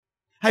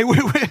Hey,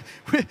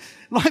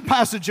 like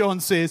Pastor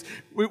John says,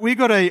 we've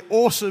got an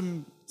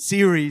awesome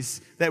series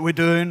that we're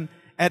doing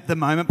at the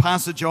moment.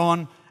 Pastor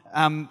John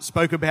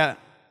spoke about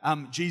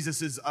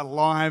Jesus is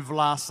alive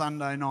last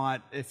Sunday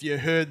night. If you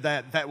heard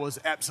that, that was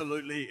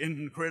absolutely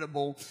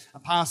incredible.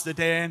 Pastor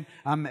Dan,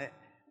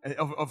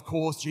 of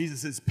course,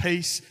 Jesus is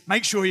peace.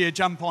 Make sure you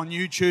jump on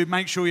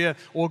YouTube.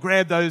 Or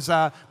grab those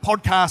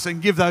podcasts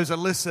and give those a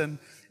listen.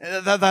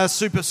 They're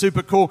super,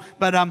 super cool.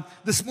 But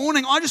this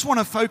morning, I just want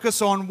to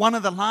focus on one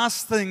of the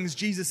last things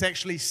Jesus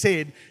actually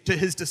said to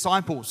his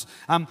disciples.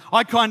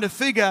 I kind of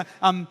figure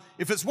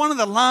if it's one of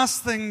the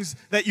last things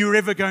that you're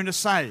ever going to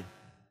say,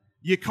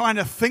 you kind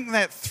of think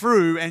that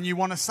through and you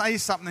want to say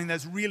something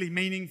that's really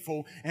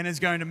meaningful and is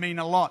going to mean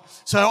a lot.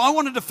 So I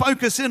wanted to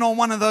focus in on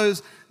one of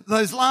those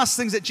last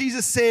things that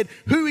Jesus said,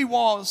 who he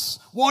was,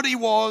 what he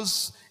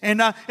was,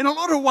 and in a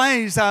lot of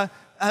ways,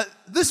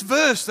 this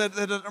verse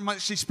that I'm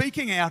actually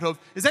speaking out of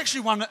is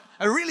actually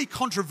a really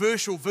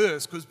controversial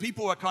verse because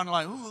people are kind of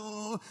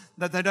like,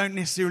 that they don't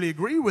necessarily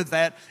agree with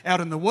that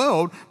out in the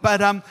world.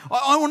 But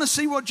I want to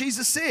see what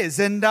Jesus says.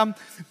 And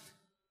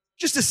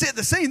just to set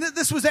the scene,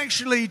 this was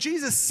actually,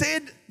 Jesus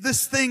said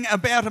this thing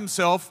about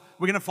himself.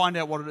 We're going to find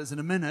out what it is in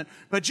a minute.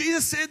 But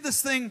Jesus said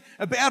this thing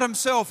about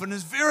himself in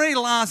his very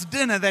last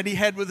dinner that he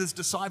had with his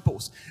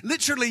disciples.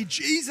 Literally,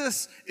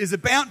 Jesus is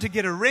about to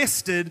get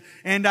arrested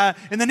and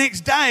in the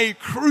next day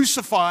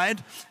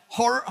crucified,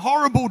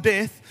 horrible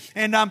death.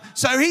 And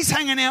so he's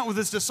hanging out with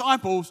his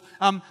disciples.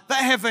 They're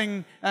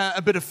having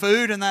a bit of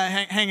food and they're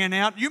hanging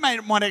out. You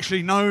might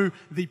actually know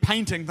the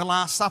painting, The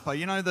Last Supper.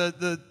 You know,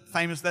 the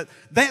famous,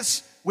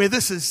 that's where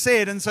this is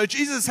said. And so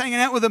Jesus is hanging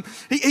out with them.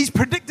 He's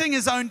predicting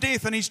his own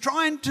death and he's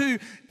trying to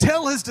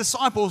tell his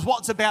disciples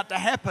what's about to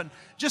happen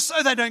just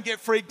so they don't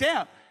get freaked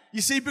out. You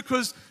see,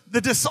 because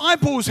the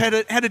disciples had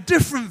a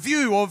different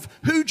view of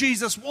who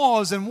Jesus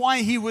was and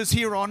why he was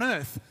here on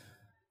earth,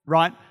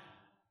 right?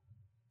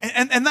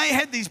 And they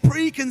had these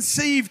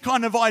preconceived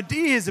kind of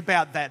ideas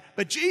about that.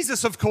 But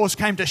Jesus, of course,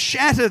 came to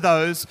shatter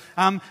those.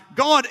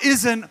 God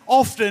isn't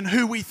often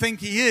who we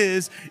think he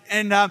is.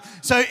 And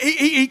so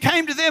he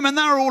came to them and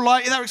they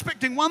were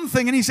expecting one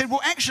thing. And he said, well,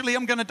 actually,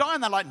 I'm going to die.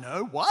 And they're like,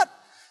 no, what?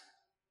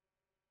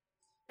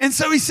 And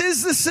so he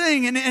says this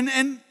thing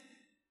and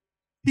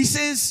he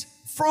says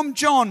from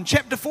John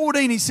chapter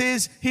 14,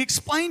 he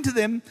explained to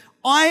them,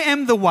 I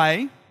am the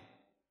way,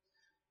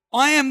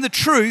 I am the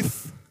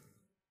truth,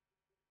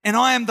 and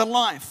I am the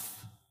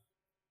life.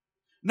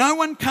 No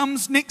one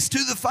comes next to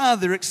the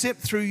Father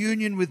except through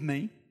union with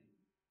me.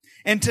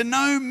 And to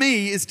know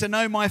me is to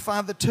know my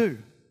Father too.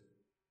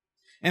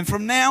 And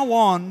from now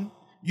on,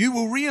 you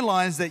will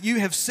realize that you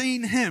have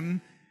seen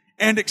him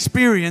and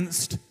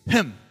experienced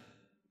him.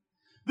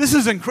 This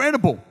is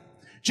incredible.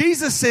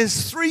 Jesus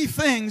says three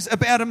things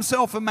about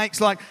himself and makes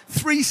like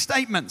three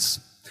statements.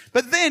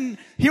 But then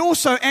he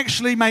also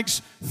actually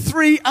makes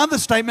three other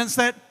statements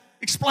that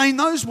explain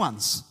those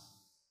ones.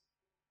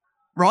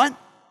 Right?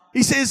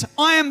 He says,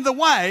 I am the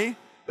way,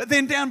 but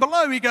then down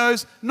below he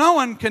goes, no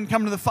one can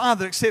come to the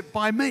Father except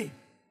by me.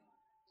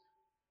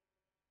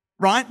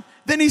 Right?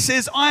 Then he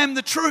says, I am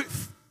the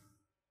truth.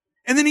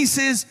 And then he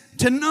says,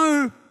 to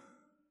know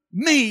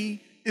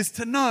me is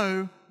to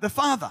know the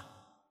Father.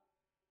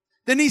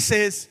 Then he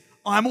says,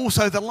 I'm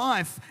also the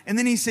life. And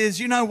then he says,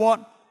 you know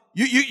what?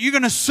 You're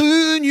going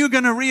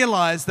to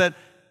realize that,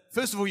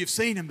 first of all, you've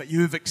seen him, but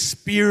you have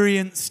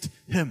experienced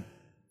him.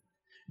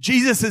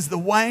 Jesus is the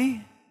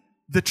way,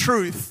 the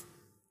truth,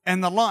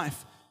 and the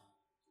life.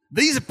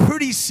 These are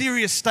pretty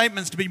serious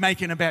statements to be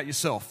making about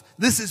yourself.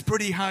 This is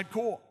pretty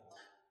hardcore.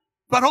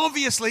 But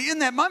obviously, in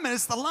that moment,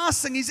 it's the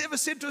last thing he's ever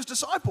said to his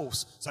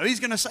disciples. So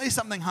he's going to say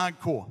something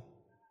hardcore.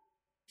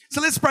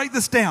 So let's break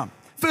this down.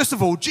 First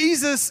of all,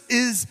 Jesus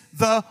is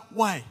the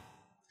way.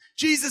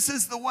 Jesus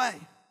is the way.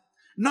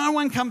 No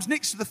one comes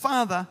next to the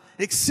Father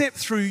except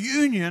through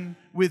union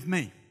with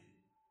me.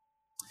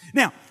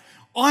 Now,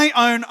 I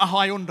own a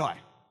Hyundai.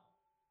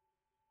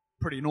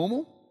 Pretty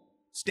normal,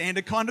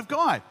 standard kind of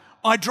guy.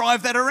 I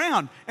drive that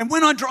around. And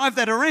when I drive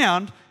that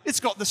around,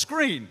 it's got the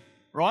screen,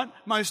 right?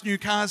 Most new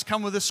cars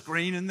come with a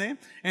screen in there.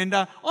 And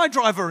I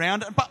drive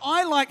around, but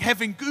I like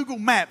having Google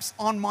Maps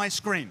on my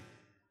screen.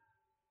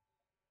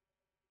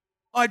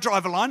 I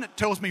drive a line, it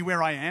tells me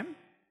where I am.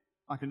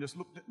 I can just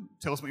look, it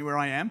tells me where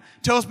I am.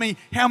 Tells me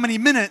how many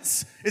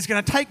minutes it's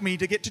going to take me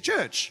to get to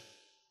church.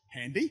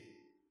 Handy.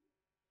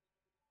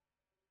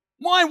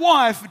 My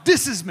wife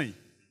disses me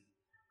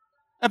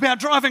about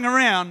driving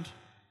around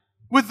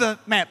with the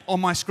map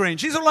on my screen.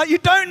 She's all like, you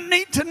don't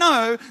need to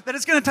know that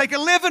it's going to take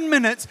 11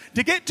 minutes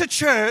to get to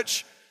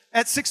church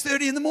at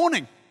 6:30 in the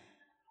morning.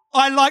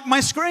 I like my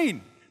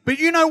screen. But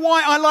you know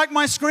why I like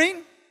my screen?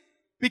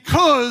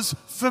 Because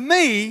for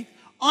me,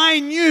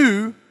 I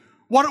knew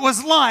what it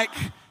was like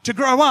to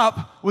grow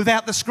up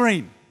without the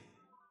screen.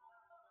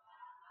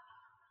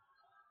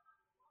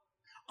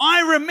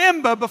 I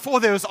remember before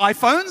there was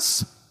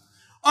iPhones.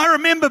 I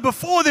remember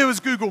before there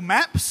was Google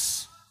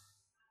Maps.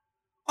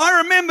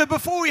 I remember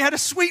before we had a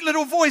sweet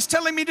little voice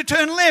telling me to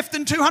turn left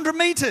in 200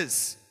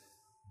 meters.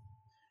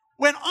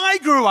 When I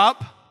grew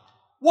up,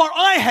 What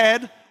I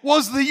had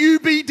was the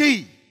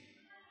UBD,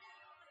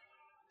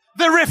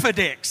 the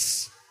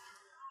Refidex,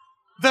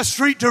 the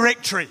Street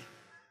Directory.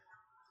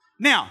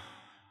 Now,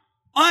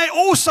 I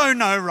also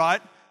know,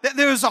 right, that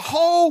there is a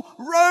whole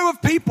row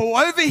of people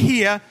over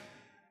here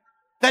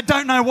that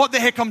don't know what the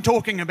heck I'm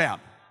talking about.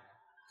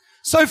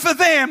 So for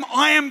them,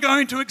 I am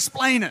going to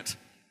explain it.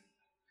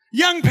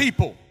 Young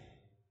people,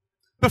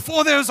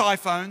 before there was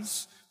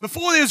iPhones,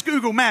 before there was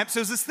Google Maps,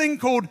 there was this thing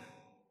called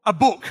a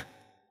book.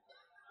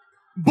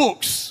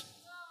 Books,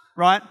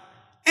 right?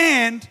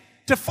 And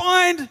to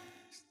find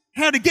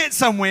how to get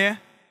somewhere,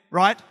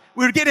 right,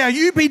 we would get our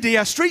UBD,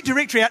 our street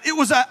directory out. It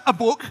was a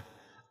book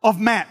of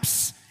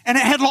maps, and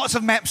it had lots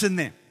of maps in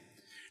there.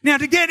 Now,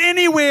 to get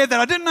anywhere that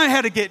I didn't know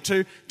how to get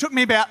to, took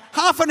me about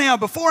half an hour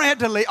before I had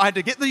to leave. I had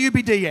to get the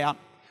UBD out.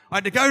 I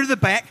had to go to the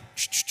back,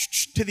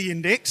 to the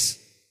index,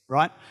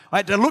 right? I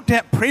had to look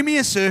at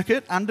Premier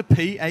Circuit under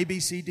P, A, B,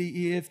 C, D,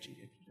 E, F, G,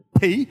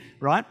 P,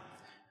 right?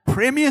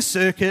 Premier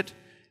Circuit,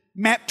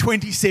 map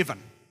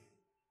 27,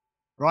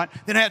 right?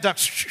 Then I had to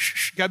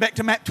go back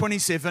to map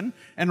 27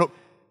 and look,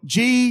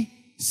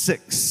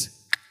 G6.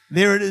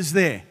 There it is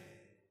there.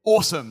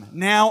 Awesome.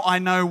 Now I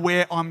know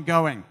where I'm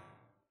going.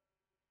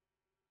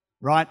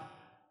 Right?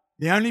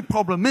 The only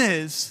problem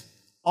is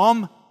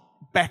I'm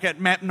back at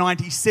map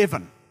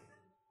 97.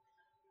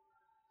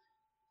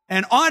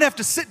 And I'd have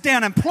to sit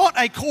down and plot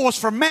a course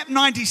from map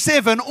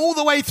 97 all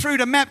the way through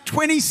to map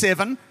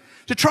 27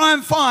 to try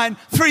and find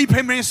 3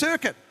 Premier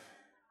Circuit.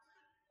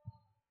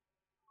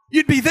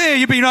 You'd be there,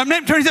 you'd be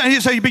map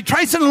 27, so you'd be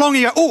tracing along,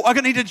 you go, oh, I'm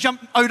going to need to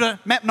jump over to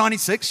map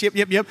 96,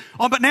 yep.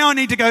 Oh, but now I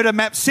need to go to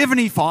map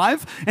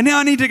 75, and now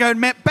I need to go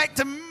back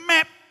to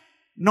map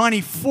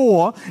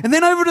 94, and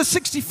then over to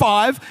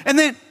 65, and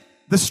then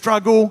the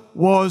struggle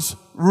was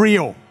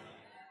real.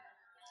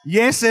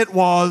 Yes, it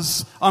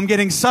was. I'm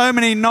getting so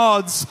many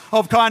nods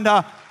of kind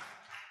of...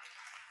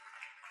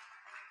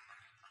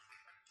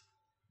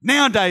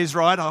 Nowadays,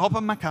 right, I hop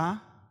in my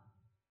car,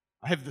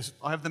 I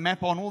have the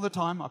map on all the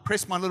time, I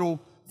press my little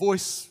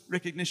voice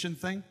recognition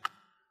thing,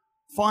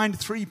 find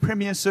 3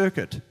 Premier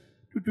Circuit.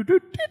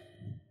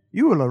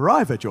 You will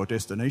arrive at your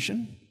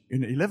destination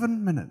in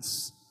 11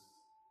 minutes.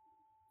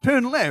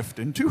 Turn left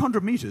in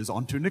 200 meters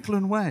onto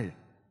Nicklin Way.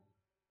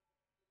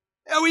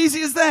 How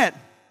easy is that?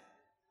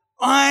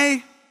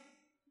 I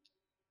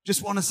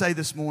just want to say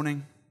this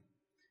morning,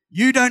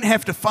 you don't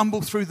have to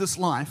fumble through this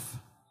life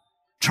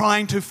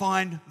trying to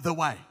find the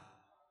way.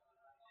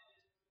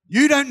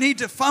 You don't need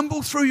to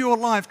fumble through your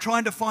life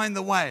trying to find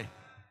the way.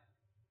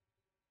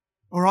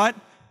 All right?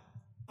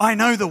 I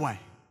know the way.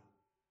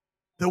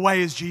 The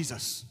way is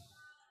Jesus.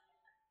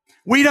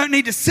 We don't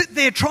need to sit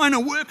there trying to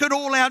work it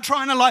all out,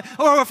 trying to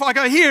if I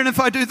go here and if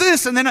I do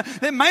this and then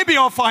maybe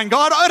I'll find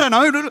God. I don't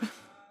know.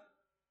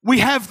 We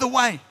have the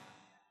way.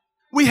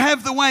 We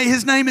have the way.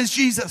 His name is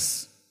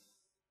Jesus.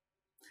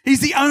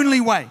 He's the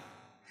only way.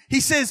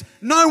 He says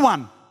no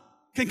one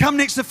can come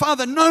next to the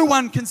Father. No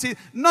one can see.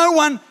 No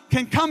one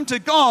can come to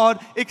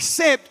God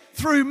except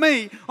through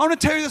me. I want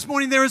to tell you this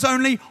morning, there is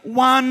only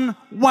one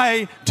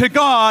way to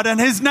God, and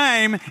his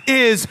name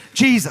is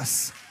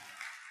Jesus.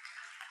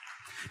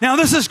 Now,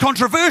 this is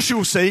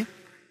controversial, see,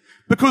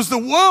 because the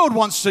world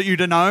wants you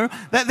to know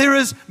that there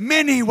is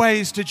many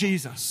ways to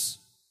Jesus.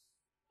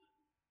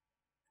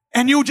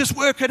 And you'll just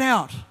work it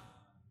out.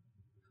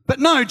 But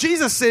no,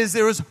 Jesus says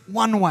there is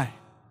one way,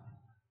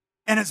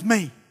 and it's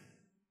me,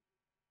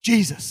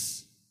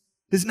 Jesus.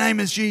 His name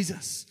is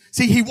Jesus.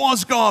 See, he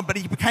was God, but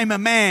he became a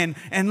man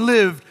and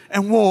lived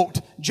and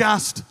walked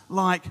just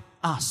like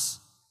us.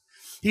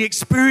 He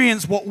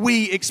experienced what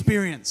we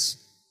experience.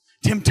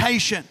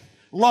 Temptation,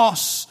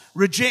 loss,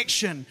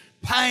 rejection,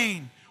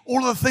 pain,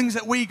 all of the things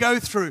that we go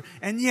through,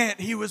 and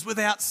yet he was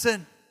without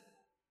sin.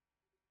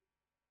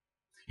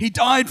 He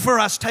died for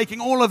us,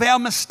 taking all of our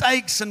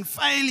mistakes and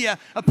failure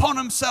upon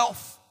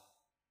himself.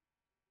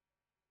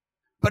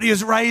 But he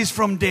was raised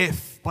from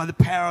death by the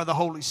power of the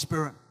Holy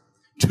Spirit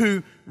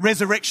to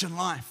resurrection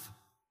life.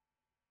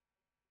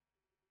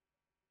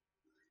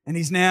 And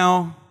he's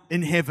now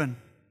in heaven,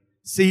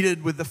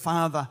 seated with the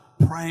Father,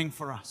 praying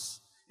for us,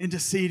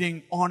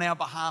 interceding on our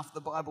behalf,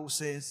 the Bible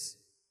says.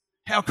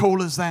 How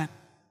cool is that?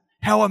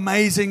 How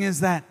amazing is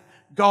that?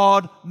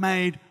 God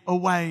made a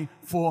way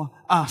for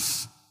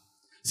us.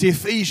 See,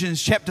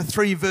 Ephesians chapter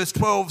 3 verse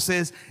 12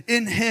 says,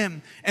 in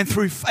him and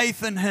through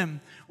faith in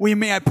him, we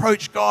may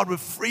approach God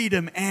with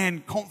freedom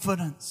and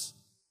confidence.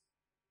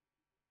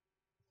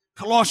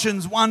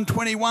 Colossians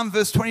 1:21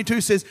 verse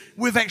 22 says,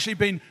 we've actually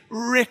been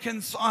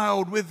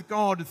reconciled with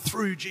God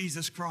through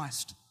Jesus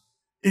Christ.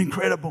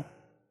 Incredible.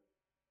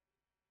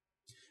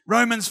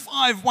 Romans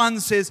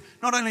 5:1 says,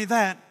 not only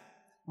that,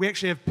 we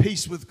actually have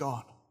peace with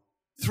God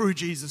through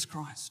Jesus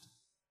Christ.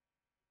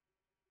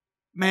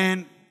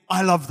 Man,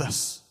 I love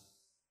this.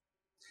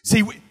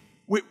 See,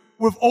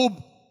 we've all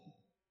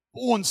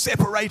born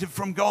separated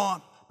from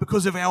God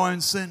because of our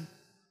own sin.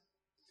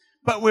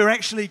 But we're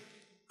actually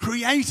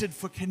created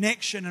for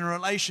connection and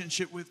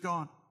relationship with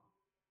God.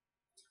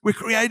 We're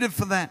created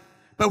for that,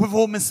 but we've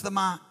all missed the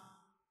mark.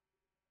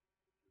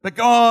 But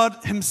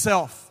God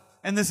himself,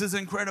 and this is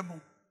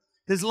incredible,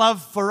 His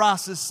love for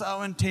us is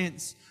so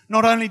intense.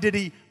 Not only did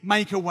He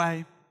make a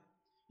way,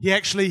 He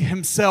actually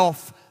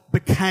Himself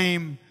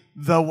became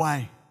the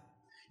way.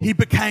 He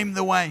became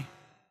the way.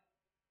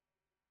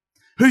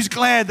 Who's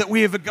glad that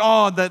we have a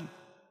God that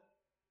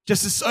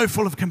just is so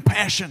full of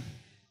compassion,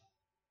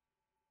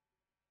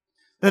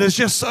 that is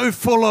just so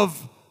full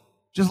of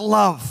just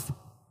love,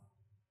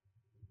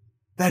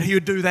 that He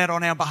would do that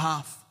on our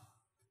behalf,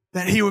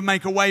 that He would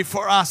make a way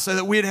for us so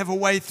that we'd have a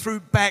way through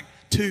back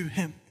to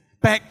Him,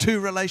 back to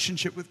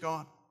relationship with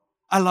God.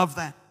 I love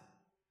that.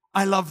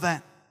 I love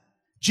that.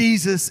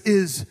 Jesus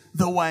is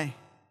the way.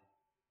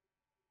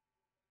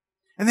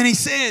 And then He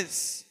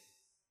says,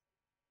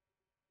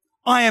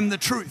 I am the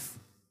truth.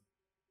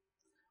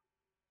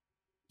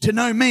 To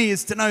know me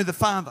is to know the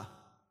Father.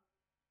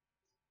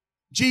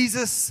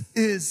 Jesus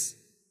is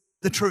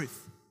the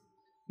truth.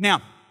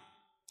 Now,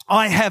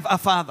 I have a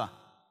father.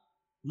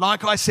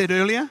 Like I said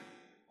earlier,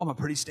 I'm a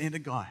pretty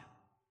standard guy.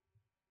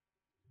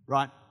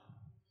 Right?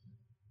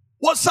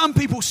 What some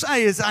people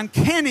say is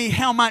uncanny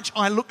how much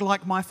I look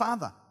like my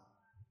father.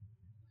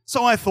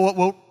 So I thought,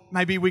 well,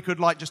 maybe we could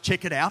just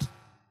check it out.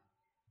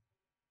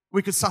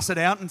 We could suss it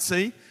out and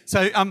see.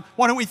 So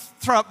why don't we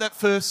throw up that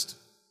first?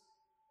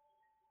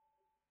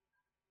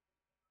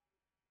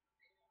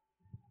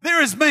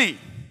 There is me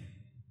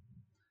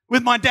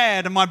with my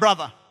dad and my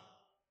brother.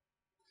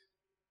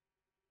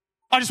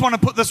 I just want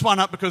to put this one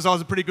up because I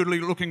was a pretty good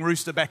looking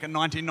rooster back in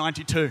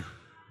 1992.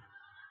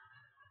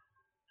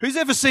 Who's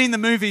ever seen the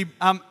movie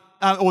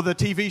or the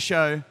TV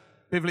show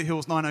Beverly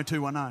Hills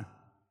 90210?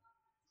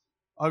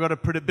 I got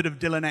a bit of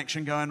Dylan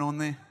action going on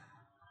there.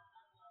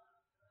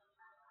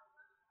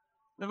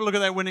 Have a look at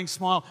that winning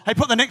smile. Hey,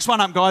 put the next one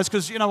up, guys,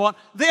 because you know what?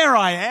 There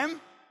I am.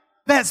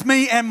 That's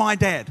me and my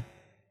dad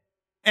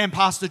and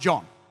Pastor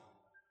John.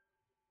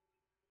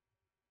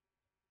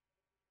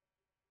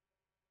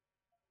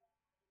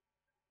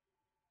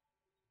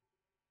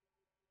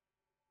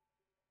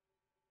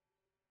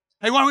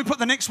 Hey, why don't we put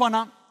the next one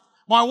up?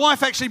 My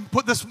wife actually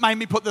made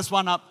me put this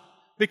one up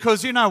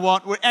because you know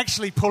what? We're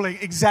actually pulling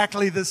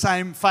exactly the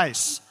same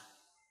face.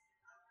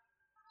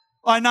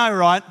 I know,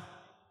 right?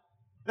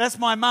 That's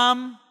my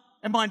mum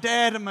and my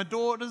dad and my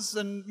daughters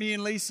and me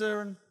and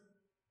Lisa.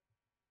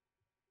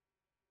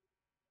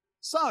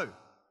 So,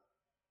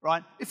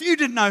 right, if you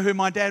didn't know who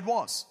my dad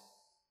was,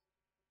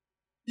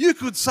 you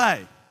could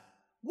say,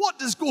 what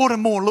does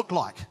Gordon Moore look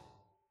like?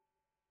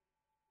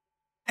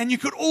 And you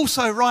could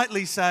also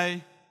rightly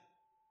say,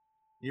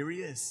 here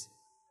he is.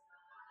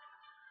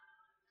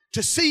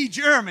 To see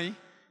Jeremy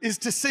is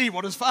to see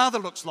what his father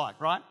looks like,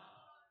 right?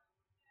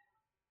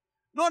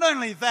 Not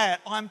only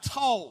that, I'm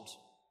told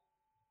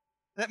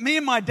that me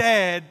and my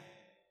dad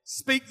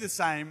speak the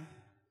same.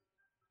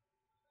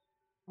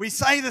 We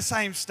say the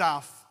same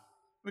stuff.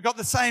 We've got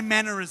the same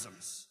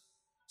mannerisms.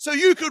 So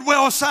you could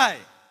well ask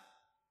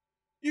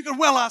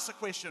the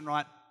question,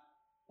 right?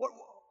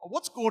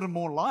 What's Gordon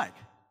Moore like?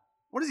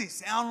 What does he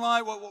sound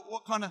like?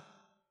 What kind of...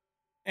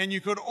 And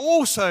you could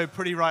also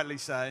pretty rightly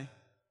say,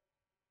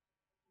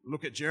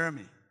 look at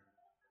Jeremy.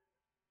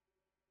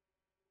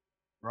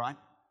 Right?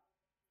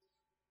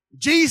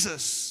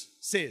 Jesus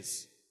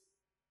says,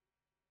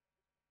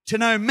 to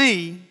know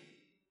me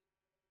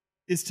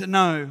is to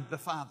know the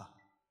Father.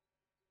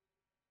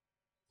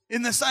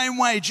 In the same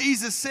way,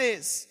 Jesus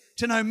says,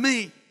 to know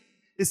me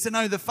is to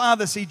know the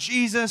Father. See,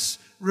 Jesus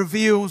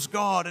reveals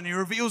God and He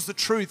reveals the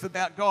truth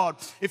about God.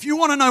 If you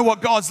want to know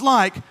what God's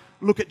like,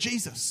 look at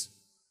Jesus.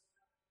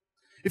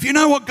 If you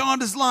know what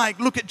God is like,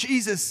 look at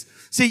Jesus.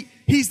 See,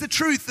 He's the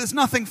truth. There's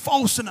nothing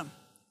false in Him.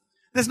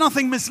 There's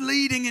nothing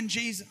misleading in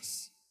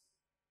Jesus.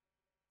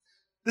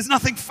 There's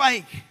nothing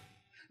fake,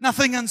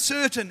 nothing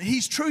uncertain.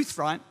 He's truth,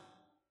 right?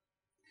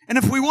 And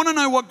if we want to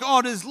know what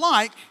God is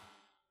like,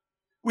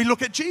 we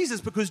look at Jesus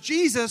because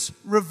Jesus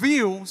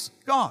reveals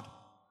God.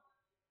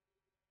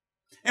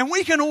 And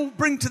we can all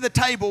bring to the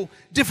table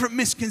different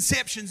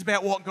misconceptions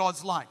about what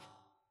God's like.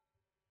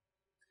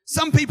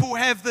 Some people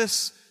have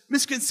this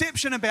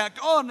misconception about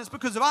God, and it's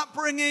because of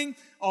upbringing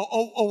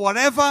or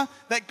whatever,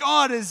 that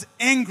God is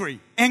angry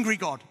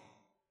God.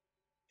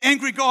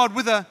 Angry God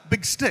with a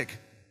big stick.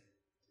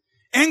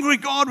 Angry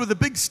God with a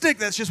big stick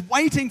that's just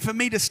waiting for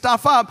me to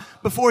stuff up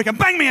before He can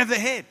bang me over the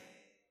head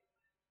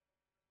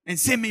and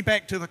send me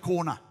back to the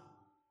corner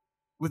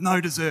with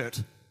no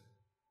dessert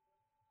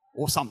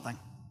or something.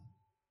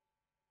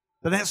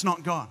 But that's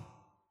not God.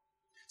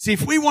 See,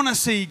 if we want to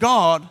see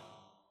God,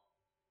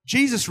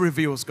 Jesus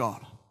reveals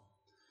God.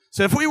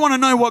 So if we want to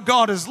know what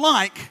God is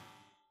like,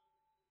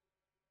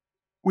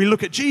 we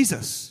look at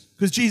Jesus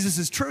because Jesus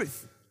is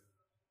truth.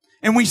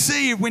 And when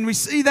we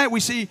see that, we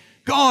see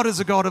God as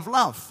a God of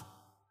love.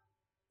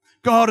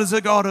 God is a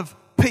God of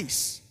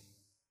peace.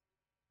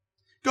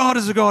 God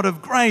is a God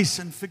of grace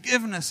and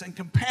forgiveness and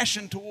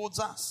compassion towards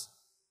us.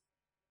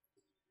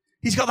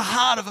 He's got the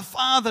heart of a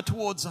father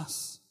towards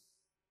us.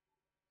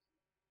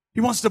 He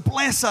wants to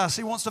bless us.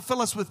 He wants to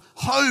fill us with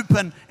hope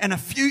and a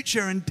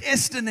future and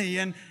destiny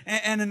and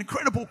an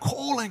incredible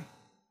calling.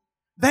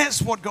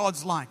 That's what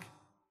God's like.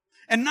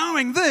 And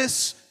knowing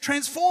this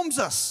transforms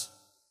us.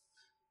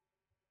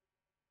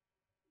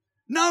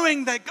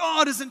 Knowing that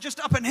God isn't just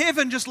up in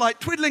heaven, just like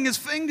twiddling his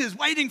fingers,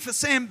 waiting for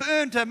Sam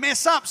Byrne to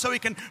mess up so he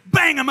can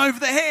bang him over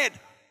the head.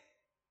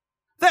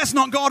 That's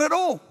not God at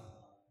all.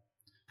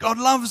 God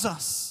loves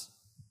us.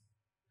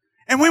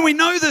 And when we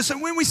know this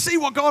and when we see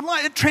what God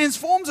likes, it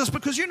transforms us,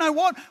 because you know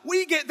what?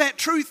 We get that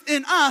truth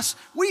in us.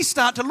 We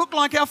start to look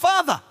like our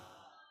Father.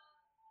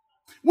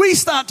 We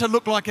start to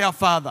look like our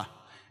Father.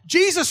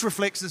 Jesus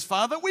reflects his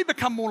Father. We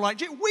become more like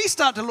Jesus. We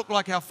start to look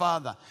like our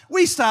Father.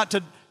 We start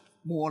to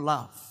more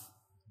love.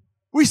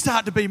 We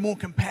start to be more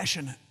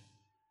compassionate.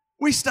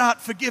 We start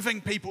forgiving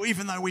people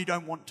even though we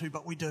don't want to,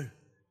 but we do.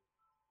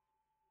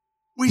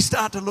 We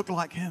start to look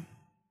like him.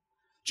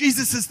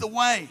 Jesus is the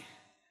way.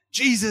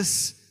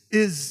 Jesus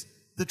is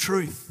the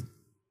truth.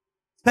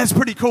 That's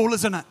pretty cool,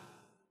 isn't it?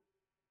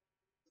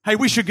 Hey,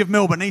 we should give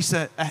Melbourne East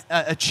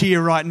a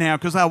cheer right now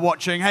because they're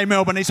watching. Hey,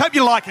 Melbourne East, hope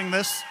you're liking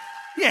this.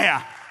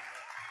 Yeah.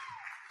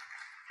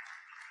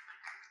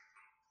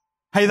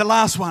 Hey, the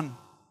last one.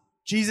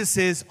 Jesus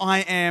says, I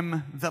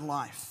am the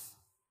life.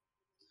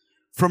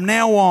 From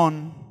now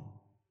on,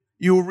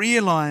 you will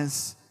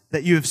realize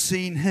that you have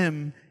seen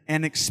him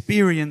and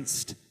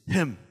experienced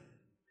him.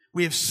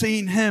 We have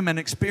seen him and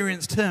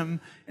experienced him,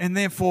 and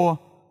therefore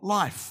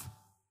life.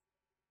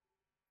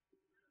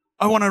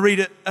 I want to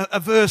read a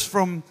verse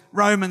from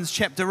Romans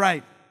chapter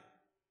 8,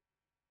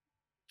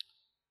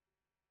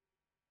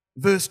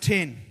 verse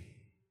 10.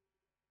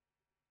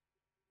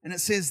 And it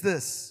says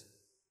this: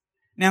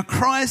 Now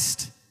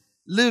Christ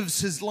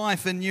lives his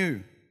life in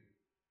you.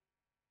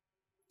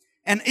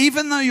 And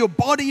even though your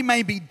body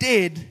may be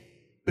dead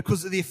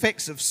because of the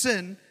effects of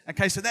sin,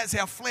 okay, so that's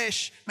our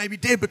flesh may be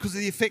dead because of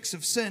the effects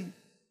of sin,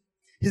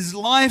 his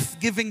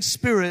life-giving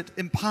spirit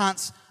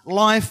imparts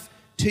life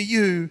to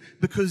you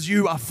because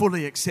you are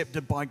fully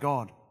accepted by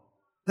God.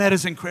 That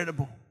is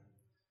incredible.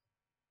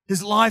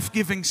 His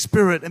life-giving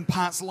spirit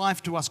imparts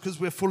life to us because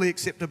we're fully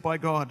accepted by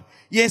God.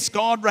 Yes,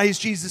 God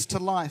raised Jesus to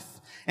life.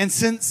 And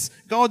since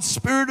God's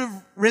spirit of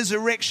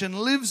resurrection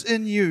lives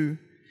in you,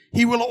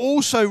 he will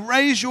also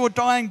raise your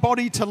dying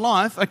body to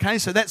life. Okay,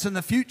 so that's in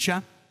the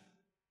future.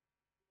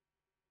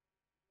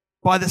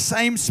 By the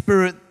same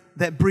spirit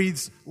that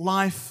breathes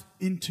life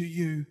into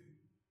you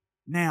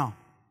now.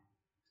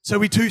 So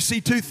we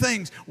see two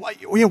things.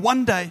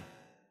 One day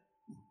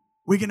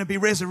we're going to be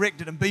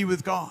resurrected and be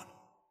with God.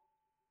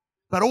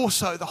 But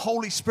also the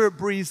Holy Spirit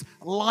breathes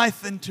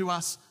life into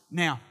us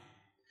now.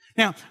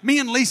 Now, me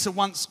and Lisa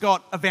once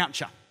got a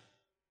voucher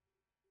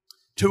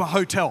to a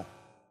hotel.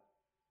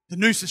 The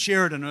Noosa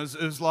Sheridan.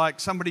 It was like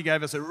somebody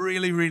gave us a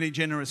really, really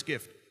generous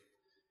gift.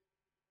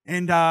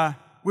 And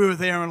we were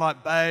there and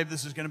like, babe,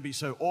 this is going to be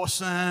so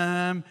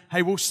awesome.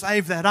 Hey, we'll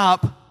save that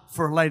up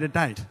for a later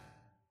date.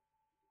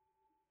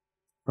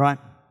 Right?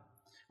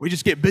 We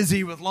just get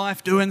busy with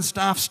life, doing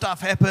stuff.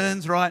 Stuff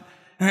happens, right?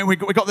 And we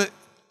got the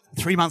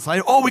 3 months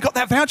later, oh, we got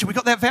that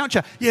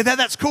voucher. Yeah,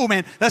 that's cool,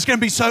 man. That's going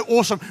to be so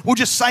awesome. We'll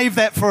just save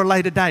that for a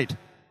later date.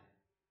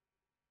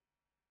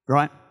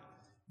 Right?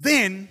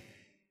 Then,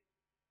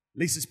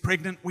 Lisa's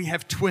pregnant. We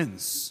have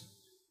twins.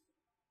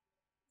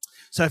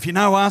 So if you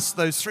know us,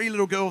 those 3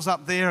 little girls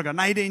up there, I've got an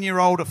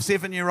 18-year-old, a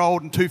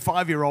 7-year-old, and 2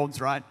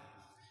 5-year-olds, right?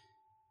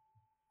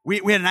 We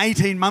had an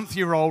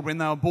 18-month-year-old when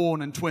they were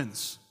born and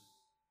twins.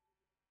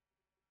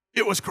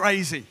 It was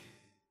crazy,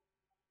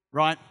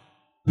 right?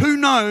 Who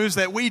knows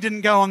that we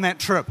didn't go on that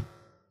trip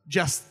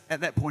just at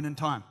that point in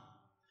time?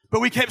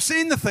 But we kept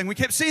seeing the thing. We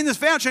kept seeing this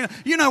voucher.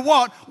 You know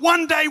what?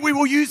 One day we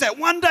will use that.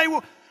 One day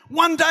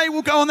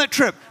we'll go on that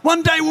trip.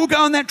 One day we'll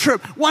go on that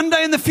trip. One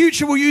day in the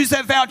future we'll use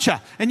that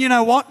voucher. And you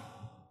know what?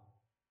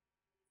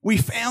 We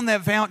found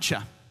that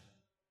voucher.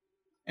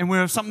 And we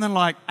were something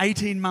like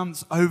 18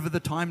 months over the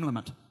time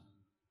limit.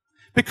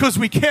 Because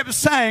we kept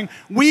saying,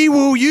 we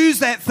will use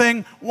that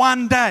thing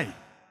one day.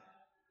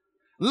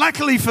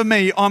 Luckily for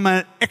me, I'm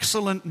an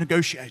excellent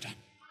negotiator.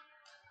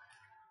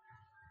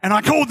 And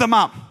I called them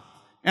up.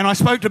 And I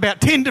spoke to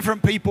about 10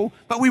 different people,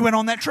 but we went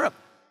on that trip.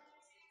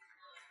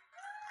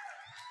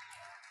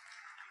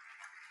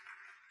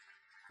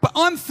 But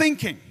I'm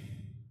thinking,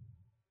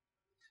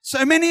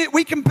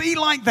 we can be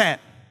like that.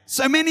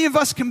 So many of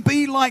us can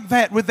be like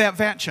that with that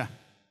voucher.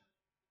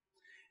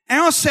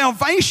 Our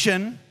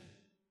salvation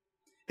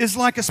is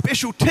like a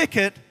special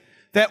ticket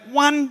that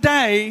one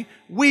day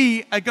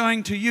we are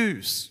going to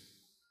use.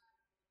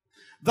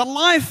 The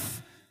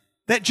life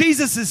that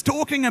Jesus is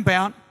talking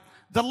about,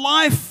 the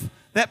life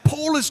that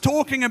Paul is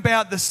talking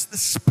about, the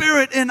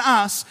Spirit in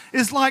us,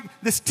 is like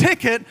this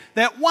ticket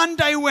that one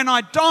day when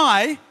I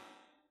die,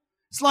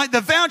 it's like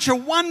the voucher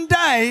one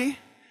day,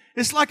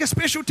 it's like a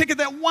special ticket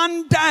that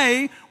one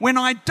day when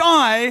I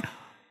die,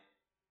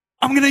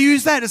 I'm going to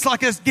use that. It's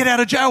like a get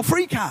out of jail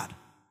free card.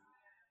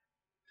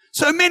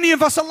 So many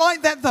of us are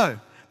like that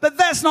though. But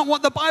that's not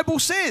what the Bible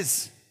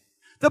says.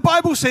 The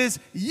Bible says,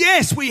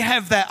 yes, we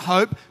have that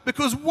hope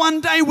because one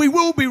day we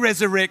will be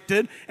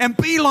resurrected and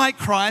be like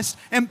Christ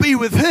and be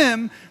with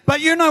Him.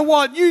 But you know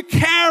what? You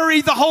carry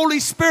the Holy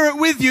Spirit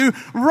with you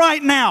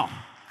right now.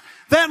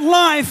 That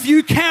life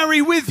you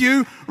carry with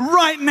you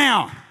right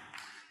now.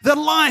 The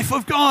life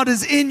of God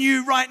is in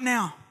you right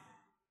now.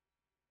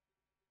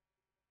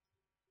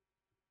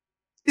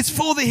 It's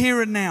for the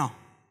here and now.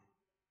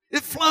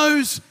 It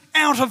flows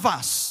out of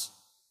us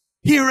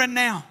here and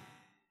now.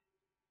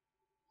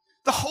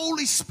 The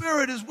Holy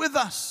Spirit is with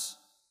us,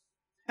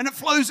 and it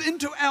flows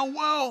into our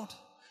world.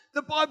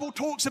 The Bible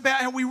talks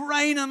about how we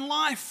reign in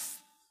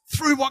life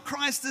through what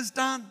Christ has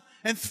done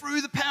and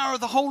through the power of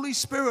the Holy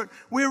Spirit.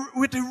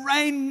 We're to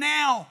reign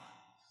now.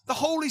 The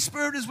Holy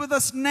Spirit is with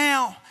us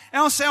now.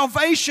 Our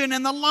salvation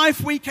and the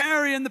life we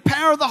carry and the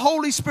power of the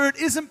Holy Spirit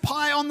isn't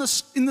pie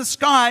in the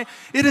sky.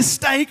 It is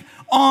steak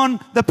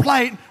on the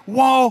plate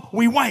while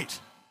we wait.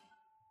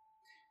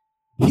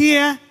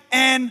 Here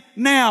and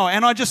now.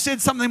 And I just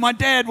said something my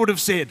dad would have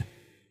said.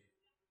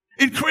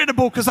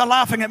 Incredible, because they're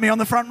laughing at me on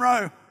the front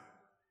row.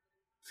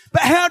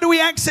 But how do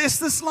we access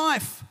this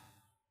life?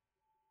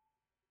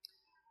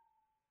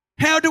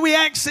 How do we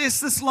access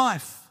this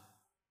life?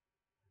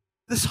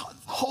 This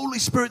Holy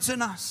Spirit's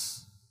in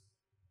us.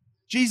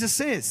 Jesus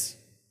says,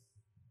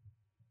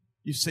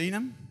 you've seen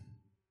him,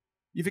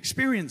 you've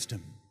experienced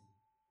him.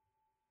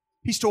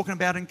 He's talking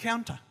about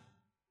encounter.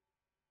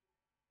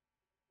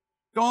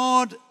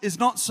 God is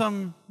not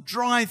some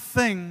dry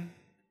thing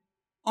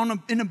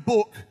in a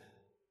book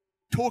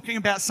talking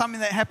about something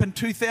that happened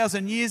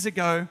 2,000 years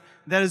ago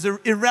that is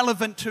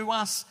irrelevant to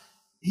us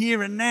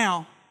here and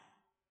now.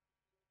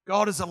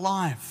 God is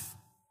alive.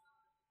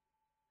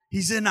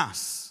 He's in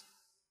us.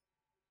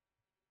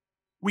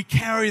 We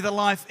carry the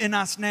life in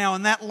us now,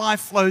 and that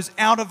life flows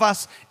out of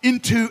us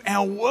into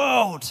our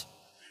world.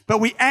 But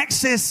we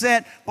access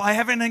that by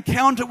having an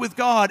encounter with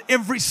God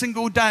every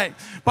single day,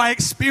 by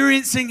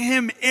experiencing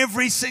Him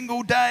every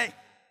single day.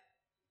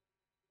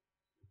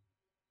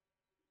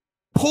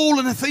 Paul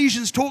in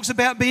Ephesians talks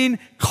about being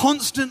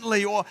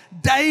constantly or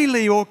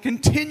daily or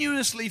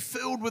continuously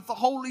filled with the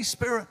Holy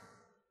Spirit.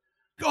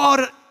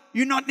 God,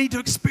 you not need to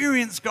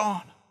experience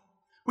God.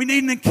 We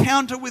need an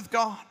encounter with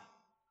God.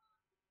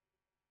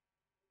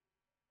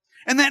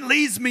 And that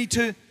leads me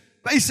to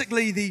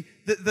basically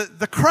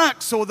the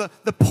crux or the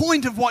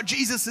point of what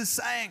Jesus is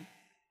saying.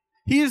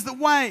 He is the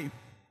way.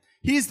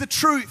 He is the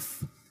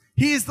truth.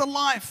 He is the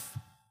life.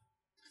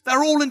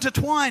 They're all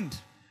intertwined.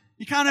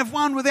 You can't have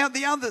one without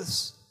the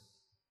others.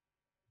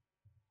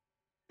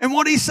 And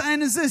what he's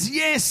saying is this: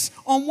 yes,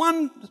 on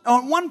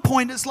one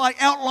point it's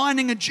like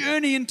outlining a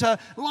journey into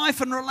life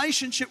and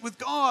relationship with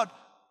God.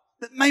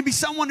 That maybe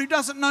someone who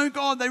doesn't know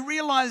God, they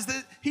realize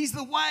that He's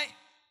the way.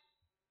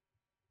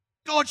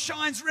 God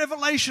shines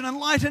revelation and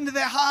light into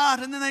their heart,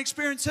 and then they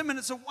experience Him, and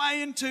it's a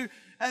way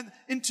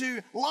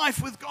into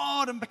life with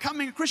God and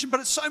becoming a Christian. But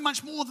it's so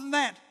much more than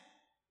that.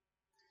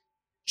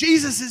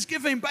 Jesus is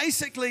giving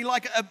basically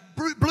like a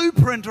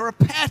blueprint or a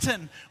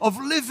pattern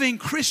of living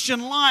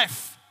Christian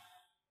life.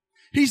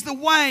 He's the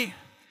way.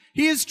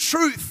 He is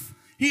truth.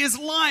 He is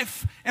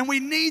life. And we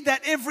need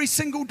that every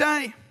single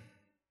day.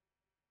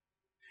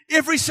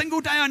 Every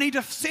single day I need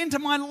to center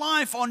my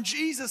life on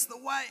Jesus, the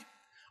way.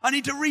 I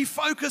need to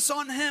refocus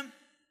on Him.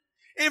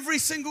 Every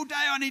single day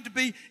I need to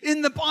be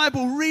in the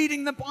Bible,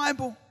 reading the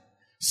Bible,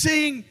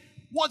 seeing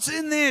what's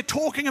in there,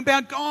 talking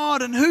about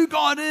God and who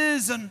God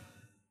is, and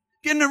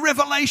getting a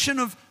revelation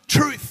of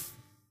truth.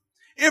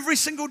 Every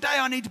single day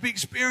I need to be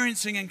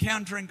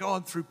encountering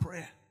God through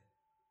prayer,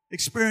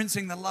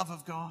 experiencing the love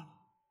of God,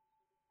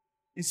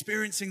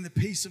 experiencing the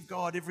peace of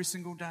God every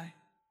single day.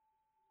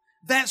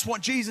 That's what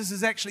Jesus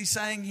is actually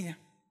saying here.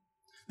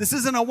 This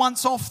isn't a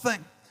once-off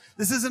thing.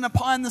 This isn't a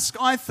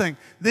pie-in-the-sky thing.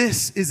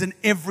 This is an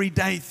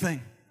everyday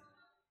thing.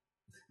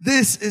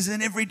 This is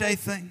an everyday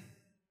thing.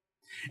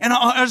 And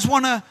I just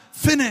want to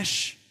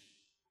finish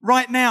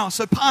right now.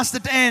 So Pastor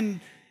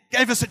Dan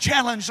gave us a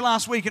challenge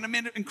last week,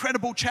 an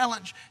incredible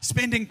challenge,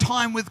 spending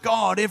time with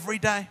God every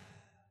day.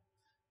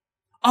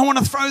 I want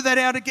to throw that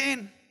out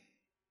again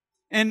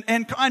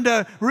and kind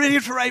of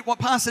reiterate what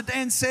Pastor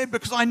Dan said,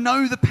 because I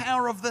know the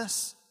power of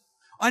this.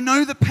 I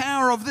know the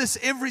power of this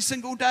every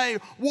single day,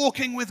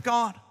 walking with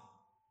God.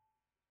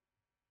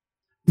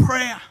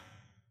 Prayer,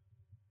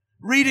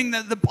 reading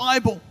the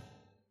Bible,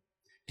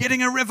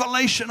 getting a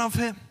revelation of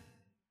Him.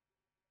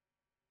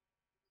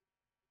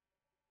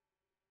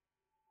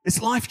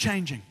 It's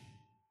life-changing.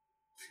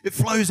 It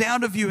flows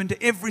out of you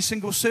into every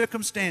single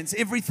circumstance,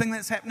 everything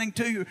that's happening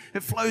to you.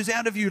 It flows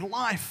out of you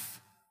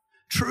life,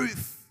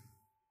 truth,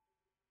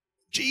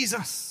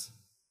 Jesus.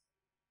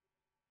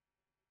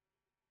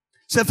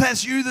 So if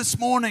that's you this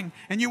morning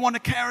and you want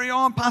to carry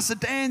on, Pastor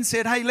Dan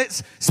said, hey,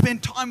 let's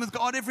spend time with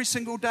God every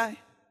single day.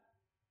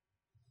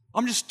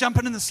 I'm just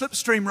jumping in the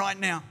slipstream right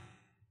now,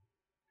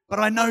 but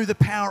I know the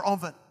power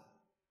of it.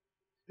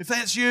 If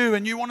that's you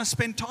and you want to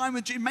spend time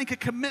with Jesus, make a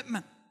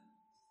commitment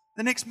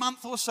the next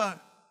month or so.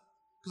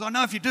 Because I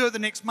know if you do it the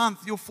next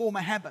month, you'll form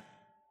a habit.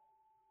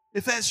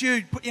 If that's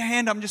you, put your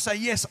hand up and just say,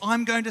 yes,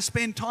 I'm going to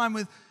spend time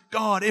with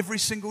God every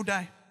single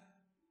day.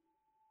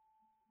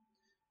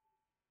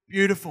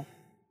 Beautiful.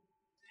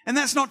 And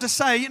that's not to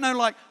say,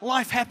 like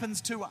life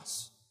happens to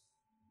us.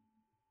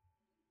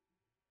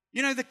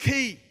 The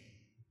key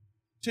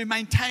to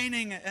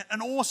maintaining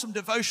an awesome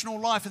devotional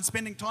life and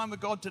spending time with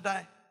God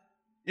today.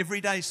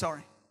 Every day,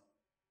 sorry.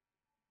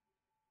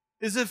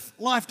 Is if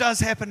life does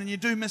happen and you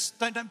do miss,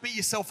 don't beat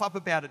yourself up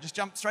about it. Just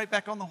jump straight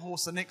back on the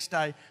horse the next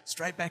day,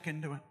 straight back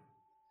into it.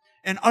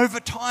 And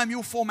over time,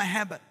 you'll form a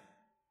habit.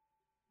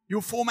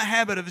 You'll form a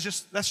habit of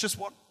that's just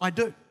what I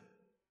do.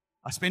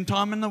 I spend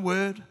time in the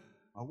Word.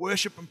 I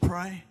worship and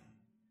pray.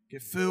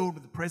 Get filled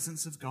with the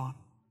presence of God.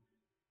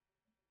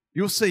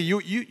 You'll see,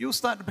 you'll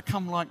start to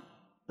become like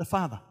the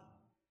Father.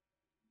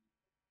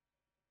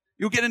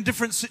 You'll get in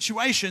different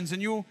situations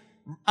and you'll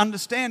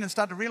understand and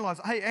start to realize,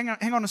 hey,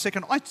 hang on a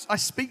second, I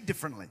speak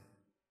differently.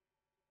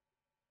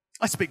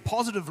 I speak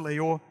positively,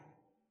 or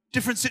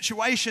different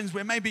situations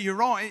where maybe you're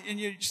right and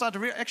you start to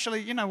realize,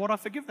 actually, you know what, I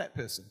forgive that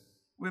person,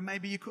 where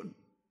maybe you couldn't.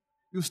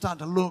 You'll start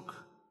to look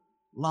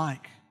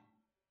like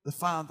the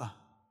Father.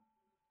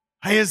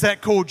 Hey, is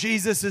that cool?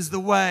 Jesus is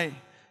the way,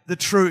 the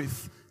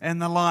truth,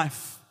 and the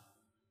life.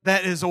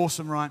 That is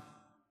awesome, right?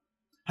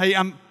 Hey,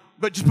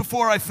 but just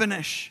before I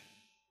finish,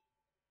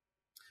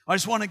 I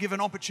just want to give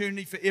an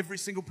opportunity for every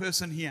single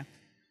person here,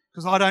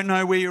 because I don't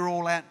know where you're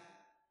all at,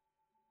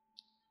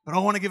 but I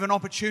want to give an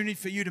opportunity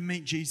for you to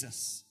meet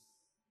Jesus.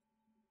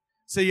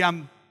 See,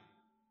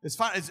 it's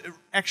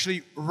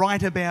actually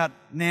right about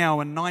now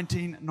in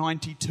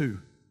 1992,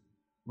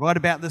 right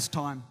about this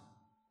time,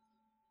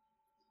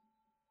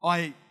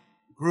 I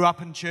grew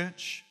up in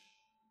church.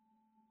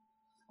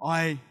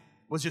 I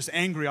was just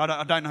angry.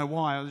 I don't know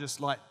why. I was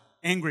just like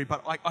angry,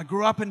 but I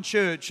grew up in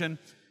church, and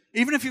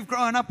even if you've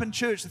grown up in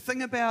church, the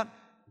thing about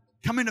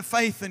coming to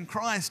faith in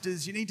Christ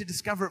is you need to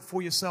discover it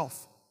for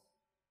yourself.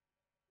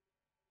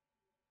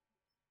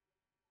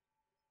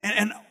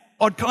 And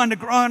I'd kind of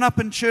grown up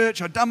in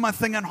church. I'd done my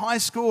thing in high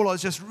school. I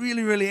was just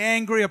really, really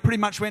angry. I pretty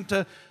much went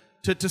to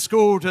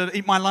school to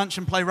eat my lunch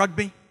and play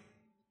rugby.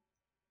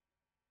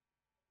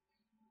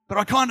 But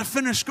I kind of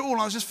finished school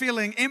and I was just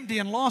feeling empty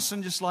and lost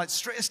and just like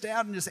stressed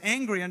out and just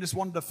angry and just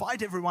wanted to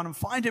fight everyone and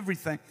fight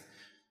everything.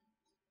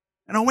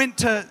 And I went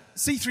to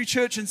C3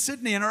 Church in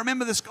Sydney, and I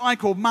remember this guy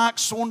called Mark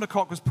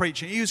Saundercock was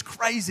preaching. He was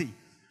crazy.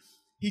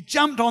 He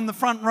jumped on the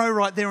front row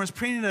right there and was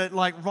pretending to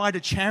like ride a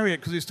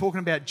chariot because he was talking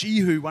about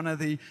Jehu, one of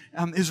the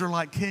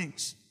Israelite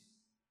kings.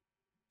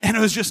 And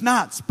it was just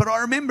nuts. But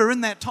I remember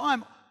in that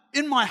time,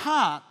 in my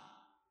heart,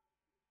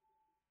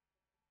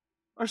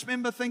 I just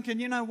remember thinking,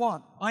 you know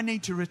what? I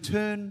need to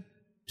return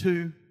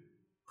to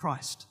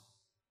Christ.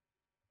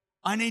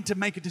 I need to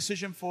make a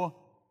decision for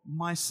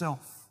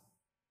myself.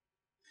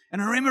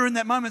 And I remember in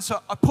that moment,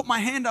 so I put my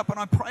hand up and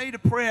I prayed a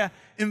prayer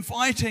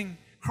inviting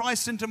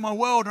Christ into my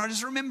world. And I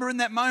just remember in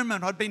that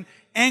moment, I'd been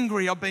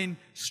angry, I'd been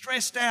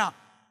stressed out.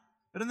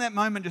 But in that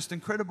moment, just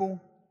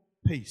incredible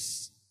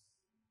peace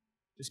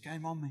just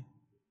came on me.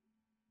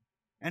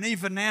 And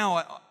even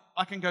now,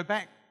 I can go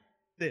back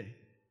there.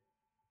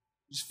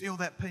 Just feel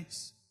that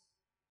peace.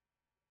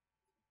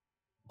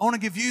 I want to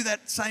give you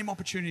that same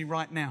opportunity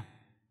right now.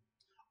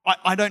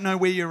 I don't know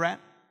where you're at.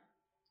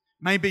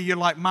 Maybe you're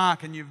like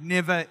Mark and you've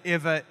never,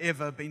 ever,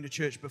 ever been to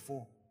church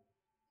before.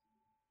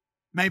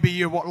 Maybe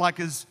you're like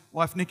his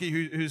wife Nikki,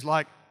 who's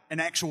like an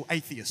actual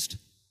atheist.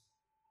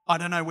 I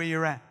don't know where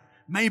you're at.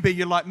 Maybe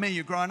you're like me,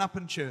 you're growing up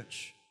in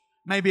church.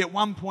 Maybe at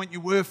one point you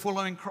were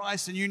following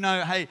Christ and you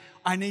know, hey,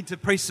 I need to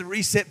press the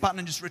reset button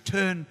and just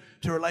return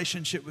to a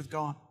relationship with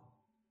God.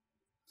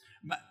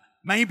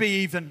 Maybe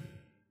even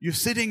you're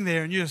sitting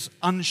there and you're just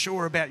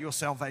unsure about your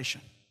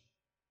salvation.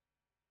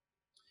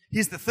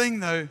 Here's the thing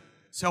though,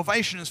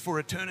 salvation is for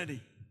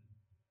eternity.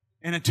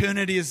 And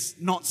eternity is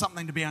not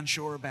something to be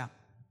unsure about.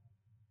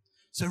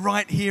 So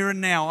right here and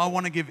now, I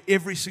want to give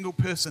every single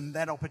person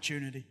that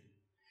opportunity.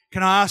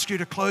 Can I ask you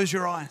to close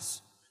your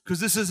eyes? Because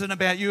this isn't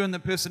about you and the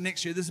person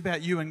next to you. This is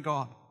about you and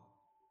God.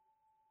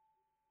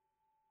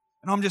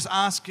 And I'm just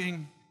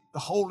asking the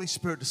Holy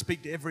Spirit to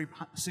speak to every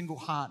single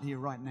heart here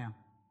right now.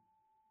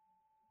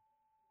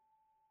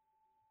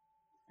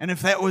 And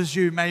if that was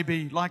you,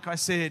 maybe, like I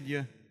said,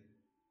 you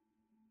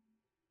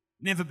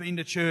never been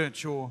to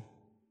church or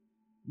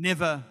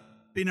never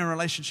been in a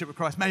relationship with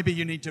Christ. Maybe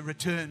you need to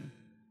return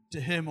to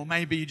Him, or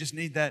maybe you just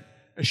need that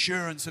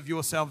assurance of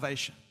your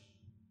salvation.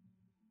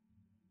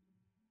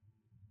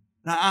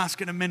 And I ask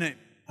in a minute,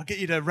 I'll get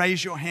you to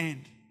raise your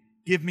hand,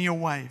 give me a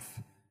wave,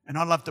 and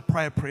I'd love to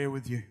pray a prayer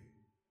with you.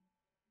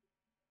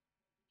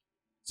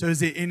 So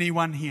is there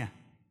anyone here?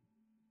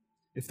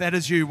 If that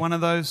is you, one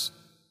of those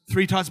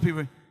 3 types of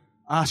people,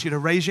 I ask you to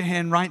raise your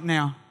hand right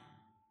now.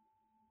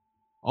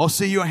 I'll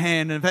see your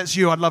hand, and if that's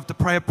you, I'd love to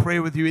pray a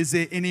prayer with you. Is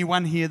there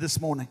anyone here this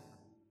morning?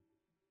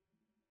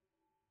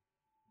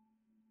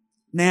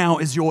 Now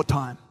is your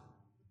time.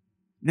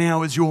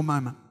 Now is your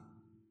moment.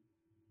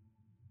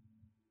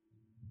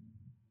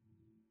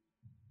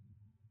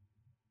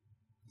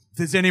 If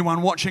there's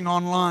anyone watching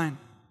online,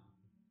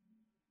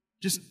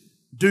 just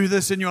do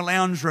this in your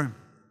lounge room.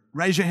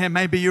 Raise your hand.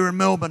 Maybe you're in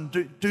Melbourne.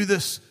 Do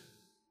this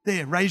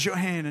there. Raise your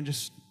hand and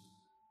just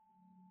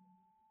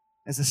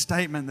as a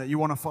statement that you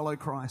want to follow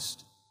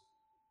Christ.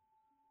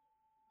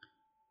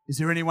 Is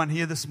there anyone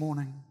here this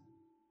morning?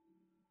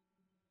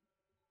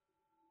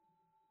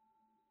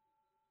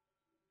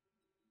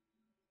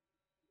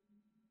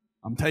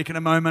 I'm taking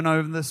a moment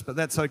over this, but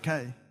that's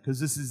okay, because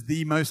this is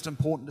the most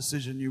important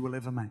decision you will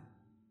ever make.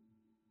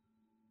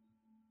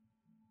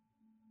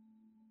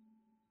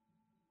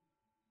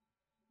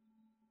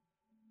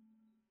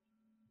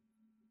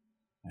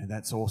 And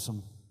that's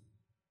awesome.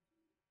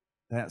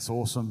 That's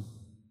awesome.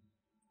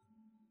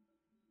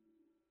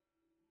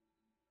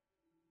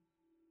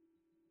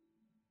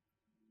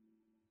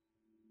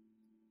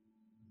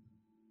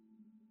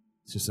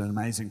 It's just an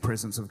amazing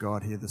presence of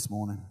God here this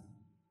morning.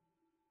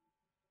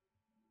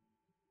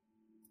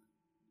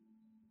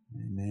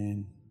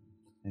 Amen.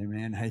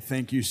 Amen. Hey,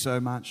 thank you so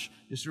much.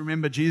 Just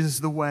remember, Jesus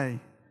is the way,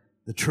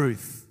 the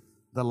truth,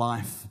 the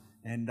life.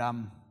 And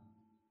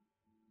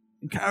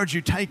encourage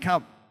you, take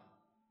up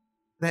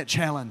that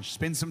challenge.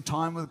 Spend some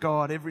time with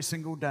God every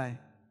single day.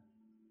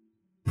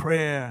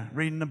 Prayer,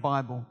 reading the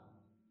Bible.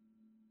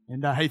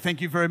 And hey, thank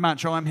you very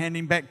much. I'm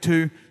handing back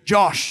to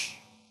Josh.